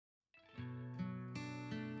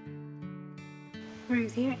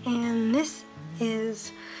Ruth here, and this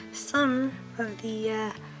is some of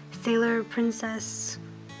the Sailor Princess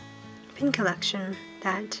pin collection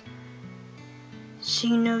that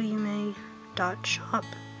Shinnoyume.shop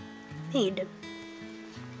made.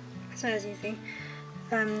 So as you see,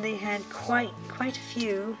 they had quite a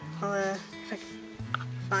few. I'll if I can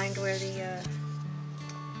find where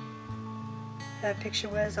the picture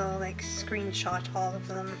was, I'll like screenshot all of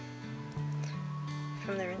them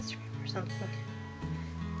from their Instagram or something.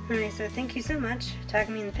 Anyway, so thank you so much. Tag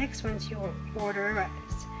me in the pics once your order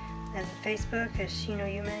arrives. And Facebook is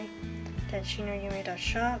Shinnoyume, then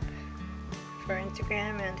Shinnoyume.shop for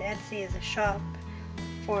Instagram, and Etsy is a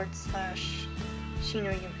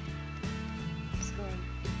shop/Shinnoyume. So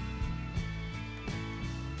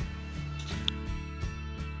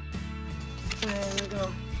a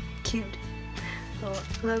little cute little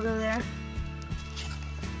logo there.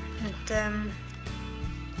 And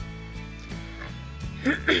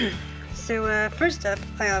so first up,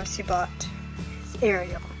 I obviously bought is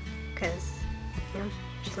Ariel, because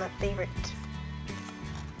she's my favorite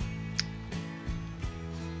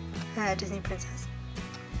Disney princess.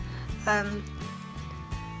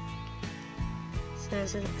 So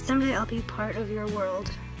someday I'll be part of your world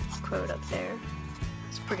quote up there.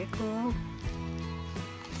 That's pretty cool.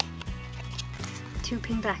 2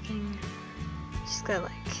 pink backing. She's got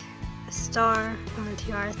like a star on the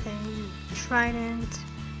tiara thing, trident,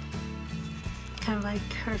 kind of like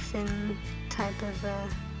her fin type of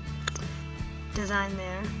design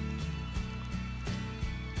there.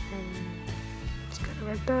 And it's got a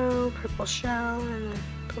red bow, purple shell, and a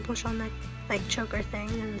purple shell neck like choker thing,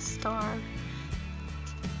 and a star.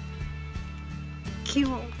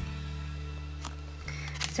 Cool.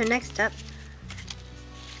 So next up,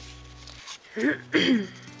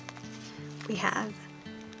 we have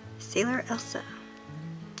Sailor Elsa.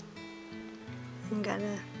 And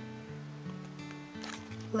gotta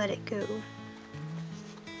let it go.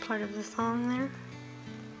 Part of the song there.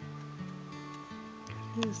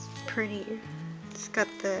 It's pretty. It's got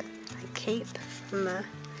the cape from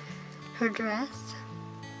her dress,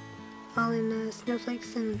 all in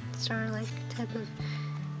snowflakes and star-like type of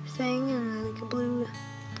thing, and like a blue,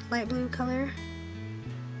 light blue color.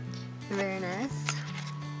 Very nice.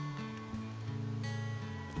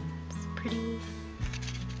 It's pretty.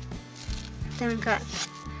 Then we've got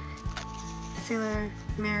Sailor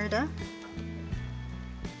Merida.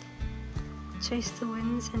 Chase the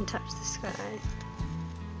winds and touch the sky.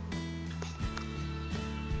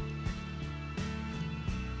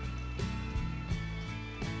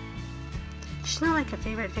 She's not like a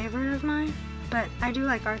favorite of mine, but I do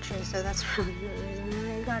like archery, so that's really the reason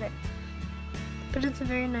why I got it. But it's a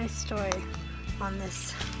very nice story on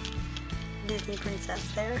this Disney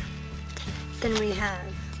princess there. Then we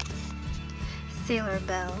have Sailor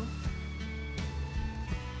Belle.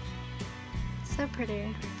 So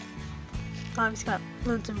pretty. Oh, it's got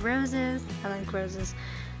loads of roses. I like roses.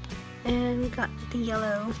 And we got the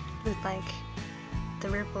yellow with like the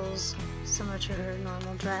ripples similar to her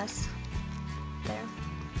normal dress there.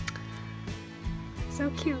 So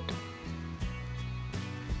cute.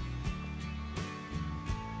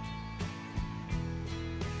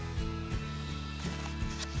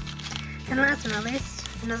 And last but not least,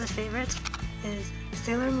 another favorite is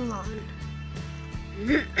Sailor Mulan.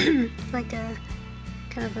 Like a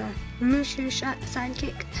kind of a Mushu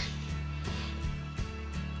sidekick.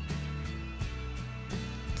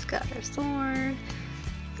 It's got her sword,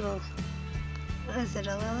 little, is it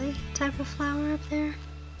a lily type of flower up there?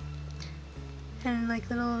 And like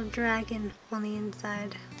little dragon on the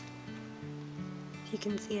inside. You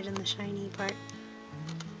can see it in the shiny part.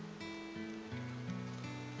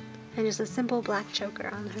 And just a simple black choker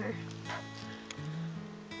on her.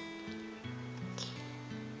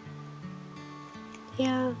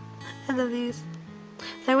 Yeah, I love these.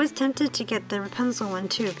 I was tempted to get the Rapunzel one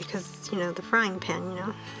too, because, you know, the frying pan, you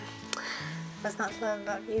know. That's not love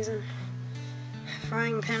about using a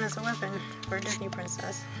frying pan as a weapon for a Disney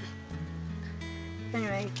princess.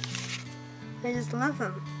 Anyway, I just love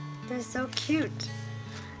them. They're so cute.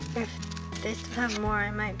 If they still have more, I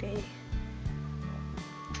might be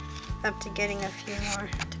up to getting a few more,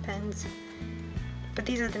 depends. But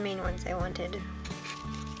these are the main ones I wanted.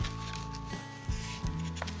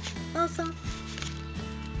 Awesome.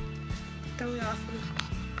 Totally awesome.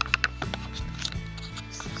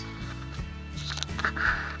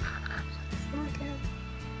 Okay.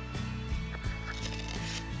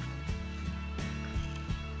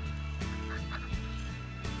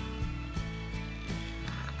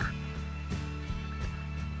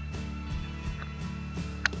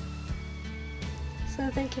 So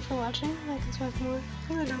thank you for watching. Like and subscribe for more.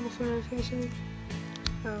 Click the bell for notifications.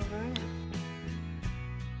 Over.